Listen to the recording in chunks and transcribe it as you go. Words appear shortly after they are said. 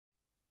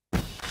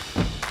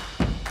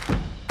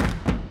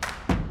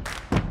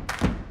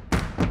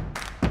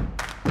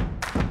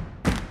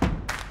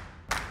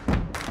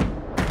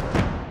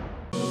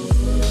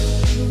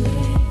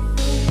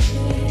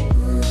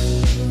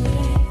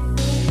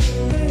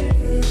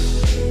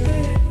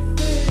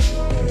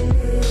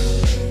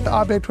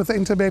I bet with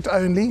Interbet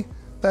only.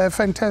 They're a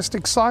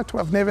fantastic site.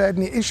 I've never had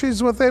any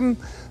issues with them.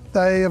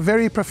 They are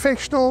very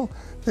professional.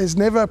 There's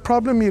never a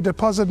problem. You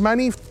deposit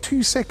money,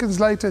 2 seconds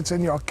later it's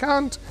in your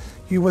account.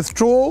 You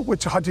withdraw,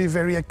 which I do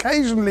very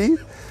occasionally,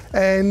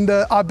 and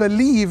I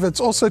believe it's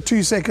also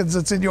 2 seconds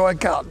it's in your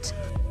account.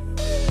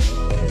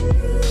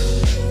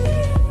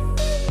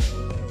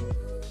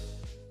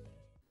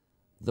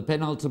 The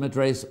penultimate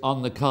race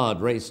on the card,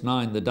 race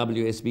 9, the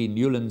WSB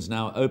Newlands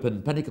Now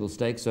Open Pinnacle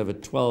Stakes over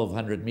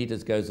 1,200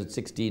 metres, goes at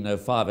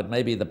 16:05. It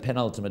may be the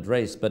penultimate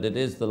race, but it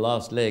is the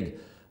last leg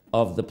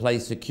of the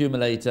place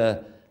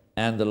accumulator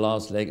and the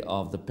last leg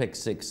of the pick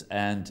six,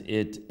 and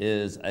it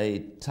is a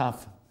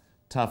tough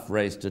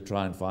race to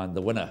try and find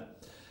the winner.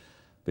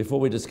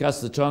 Before we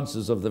discuss the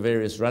chances of the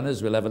various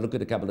runners, we'll have a look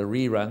at a couple of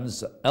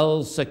reruns.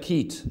 El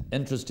Sakit,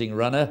 interesting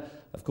runner.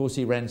 Of course,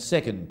 he ran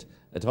second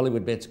at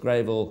Hollywood Bets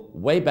Gravel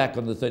way back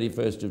on the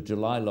 31st of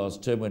July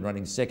last term when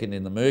running second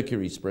in the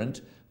Mercury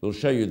Sprint. We'll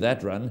show you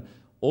that run.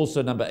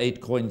 Also number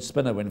 8, Coin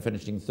Spinner, when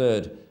finishing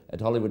third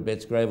at Hollywood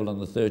Bets Gravel on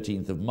the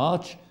 13th of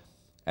March.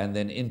 And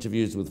then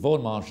interviews with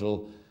Vaughan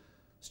Marshall,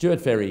 Stuart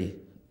Ferry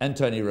and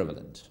Tony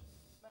Riverland.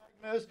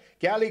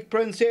 Gallic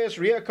Princess,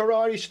 Ria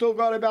Karari still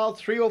got about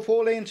 3 or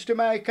 4 lengths to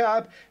make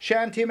up.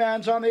 Shanty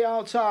Man's on the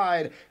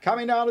outside.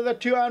 Coming down to the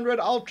 200,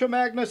 Ultra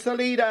Magnus the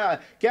leader.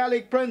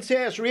 Gallic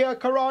Princess, Ria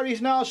Karari's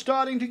now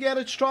starting to get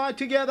its stride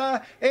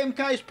together.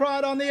 MK's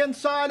Pride on the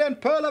inside, and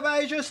Pearl of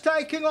Asia's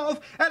taking off.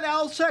 And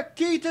Elsa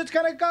Keat, it's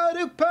going to go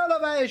to Pearl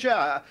of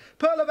Asia.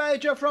 Pearl of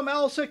Asia from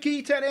Elsa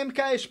Keat and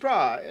MK's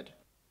Pride.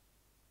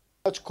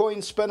 It's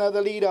Coin Spinner, the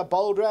leader.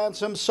 Bold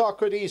Ransom,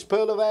 Socrates,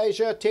 Pearl of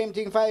Asia,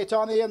 Tempting Fate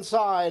on the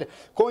inside.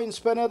 Coin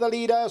Spinner, the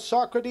leader.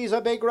 Socrates,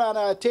 a big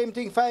runner.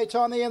 Tempting Fate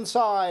on the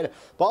inside.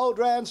 Bold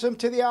Ransom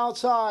to the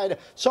outside.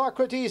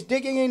 Socrates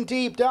digging in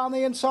deep down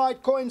the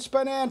inside. Coin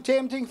Spinner and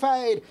Tempting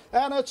Fate.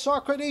 And it's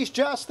Socrates,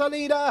 just the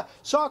leader.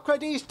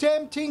 Socrates,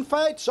 Tempting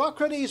Fate.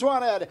 Socrates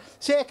won it.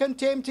 Second,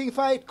 Tempting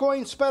Fate,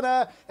 Coin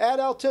Spinner.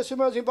 And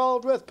Altissimo's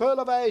involved with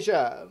Pearl of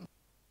Asia.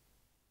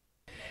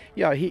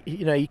 Yeah,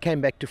 he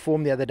came back to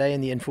form the other day in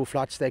the In Full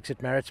Flight Stakes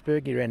at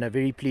Maritzburg. He ran a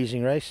very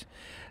pleasing race.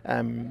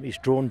 He's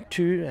drawn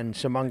 2, and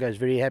Simongo is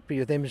very happy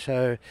with him.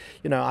 So,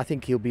 I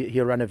think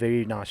he'll run a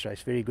very nice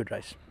race, very good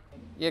race.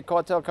 Yeah,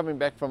 Cartel coming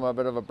back from a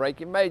bit of a break.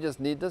 He may just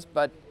need this,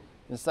 but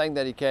in saying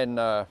that he can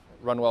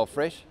run well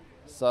fresh.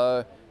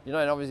 So, and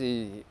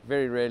obviously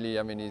very rarely,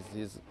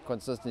 he's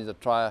consistent, he's a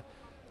trier.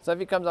 So if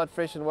he comes out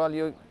fresh and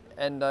well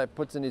and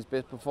puts in his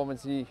best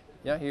performance,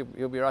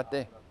 he'll be right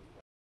there.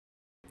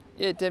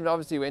 Yeah, Tim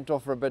obviously went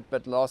off for a bit,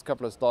 but the last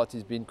couple of starts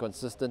he's been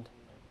consistent.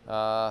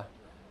 So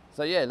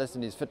yeah,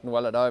 listen, he's fitting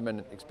well at home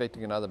and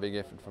expecting another big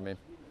effort from him.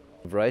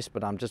 Race,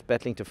 but I'm just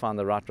battling to find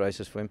the right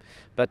races for him.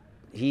 But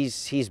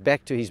he's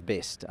back to his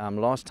best.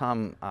 Last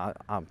time,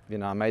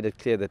 I made it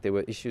clear that there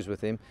were issues with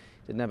him.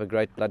 Didn't have a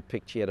great blood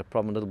picture. He had a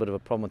little bit of a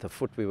problem with the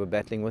foot we were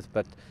battling with.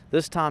 But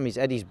this time he's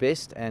at his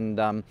best, and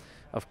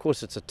of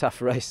course it's a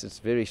tough race.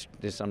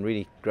 There's some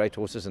really great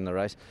horses in the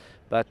race,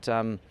 but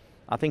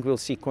I think we'll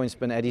see Coin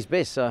Spinner at his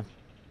best. So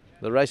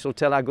the race will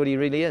tell how good he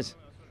really is.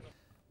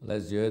 Well,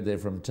 as you heard there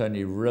from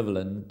Tony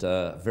Riverland,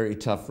 very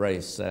tough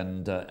race.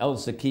 And El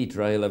Sakit,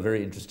 Rahil, a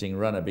very interesting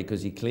runner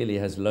because he clearly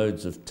has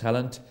loads of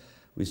talent.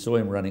 We saw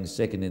him running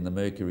second in the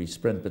Mercury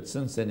Sprint, but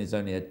since then he's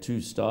only had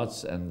 2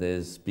 starts and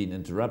there's been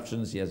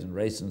interruptions. He hasn't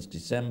raced since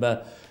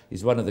December.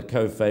 He's one of the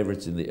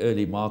co-favourites in the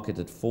early market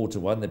at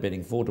 4-1. They're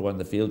betting 4-1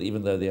 the field,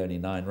 even though there are only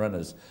 9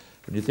 runners.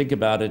 When you think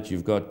about it,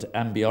 you've got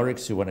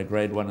Ambiorix, who won a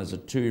Grade 1 as a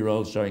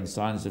 2-year-old, showing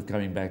signs of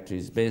coming back to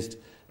his best.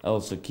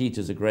 El Sakit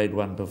is a Grade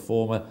 1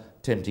 performer.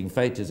 Tempting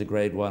Fate is a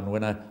Grade 1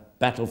 winner.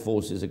 Battle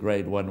Force is a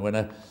Grade 1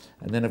 winner.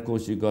 And then, of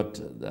course, you've got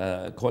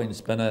Coin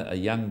Spinner, a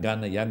young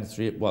gun, not a young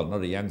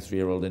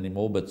 3-year-old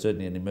anymore, but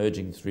certainly an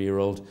emerging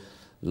 3-year-old.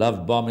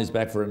 Love Bomb is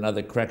back for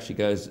another crack. She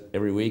goes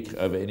every week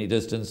over any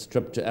distance.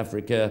 Trip to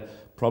Africa,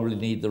 probably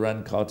need the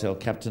run. Cartel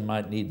Captain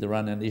might need the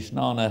run. And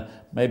Ishnana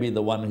may be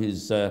the one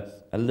who's a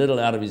little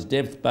out of his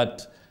depth,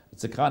 but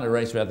it's the kind of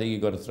race where I think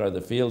you've got to throw the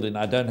field in.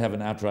 I don't have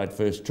an outright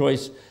first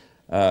choice.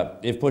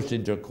 If pushed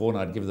into a corner,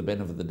 I'd give the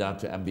benefit of the doubt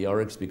to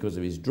Ambiorix because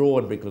of his draw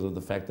and because of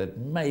the fact that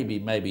maybe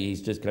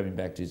he's just coming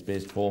back to his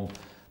best form.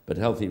 But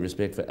healthy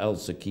respect for El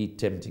Sakit,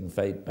 Tempting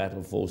Fate,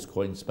 Battle Force,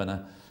 Coin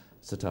Spinner.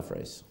 It's a tough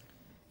race.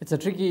 It's a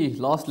tricky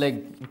last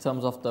leg in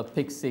terms of the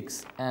pick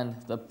 6 and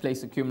the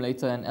place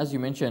accumulator. And as you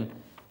mentioned,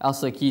 El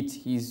Sakit,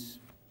 he's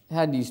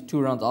had these 2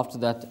 rounds after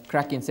that.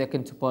 Crack in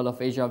second to Pearl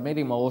of Asia. I've made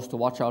him a horse to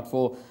watch out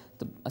for.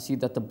 I see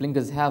that the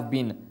blinkers have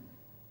been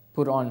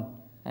put on,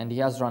 and he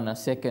has run a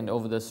second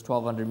over this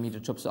 1,200 meter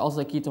trip. So El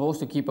Sakit, a horse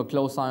to keep a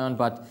close eye on,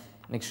 but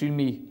an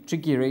extremely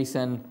tricky race.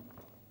 And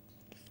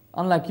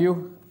unlike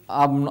you,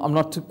 I'm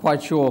not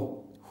quite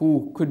sure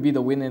who could be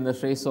the winner in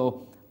this race.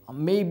 So I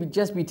may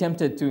just be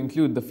tempted to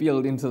include the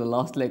field into the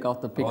last leg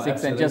of the pick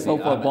 6 and just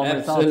hope for a bomb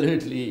result.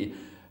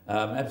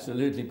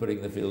 Absolutely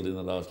putting the field in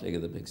the last leg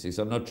of the pick 6.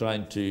 I'm not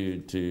trying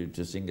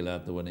to single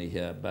out the winner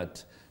here,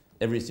 but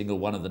every single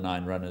one of the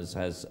 9 runners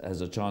has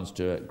a chance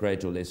to a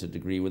greater or lesser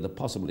degree, with the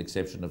possible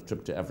exception of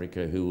Trip to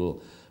Africa, who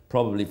will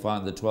probably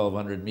find the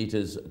 1200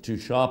 meters too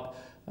sharp.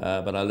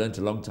 But I learned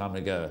a long time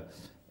ago,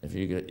 if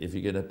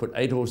you're going to put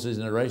 8 horses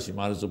in a race, you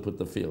might as well put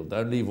the field.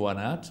 Don't leave 1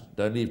 out,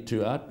 don't leave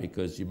 2 out,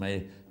 because you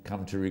may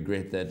come to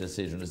regret that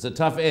decision. It's a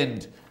tough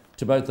end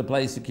to both the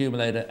place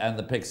accumulator and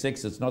the pick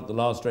 6. It's not the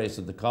last race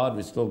of the card.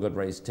 We've still got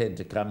race 10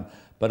 to come,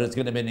 but it's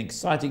going to be an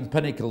exciting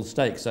pinnacle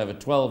stakes over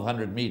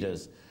 1200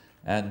 meters.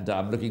 And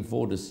I'm looking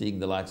forward to seeing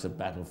the likes of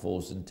Battle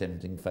Force and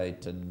Tempting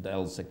Fate and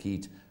El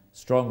Sakit.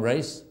 Strong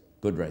race,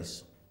 good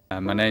race.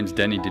 My name's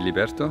Danny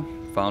Diliberto,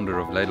 founder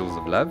of Ladles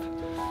of Love.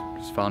 It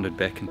was founded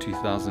back in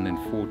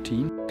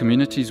 2014.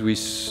 Communities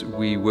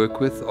we work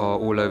with are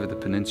all over the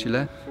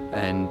peninsula,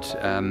 and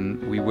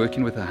we're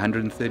working with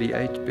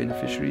 138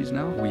 beneficiaries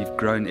now. We've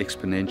grown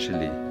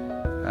exponentially.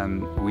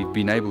 We've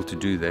been able to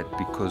do that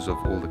because of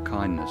all the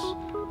kindness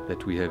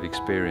that we have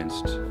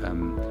experienced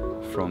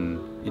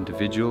from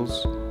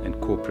individuals and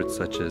corporates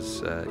such as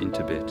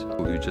Interbet,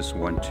 who just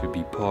want to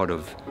be part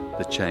of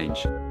the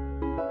change.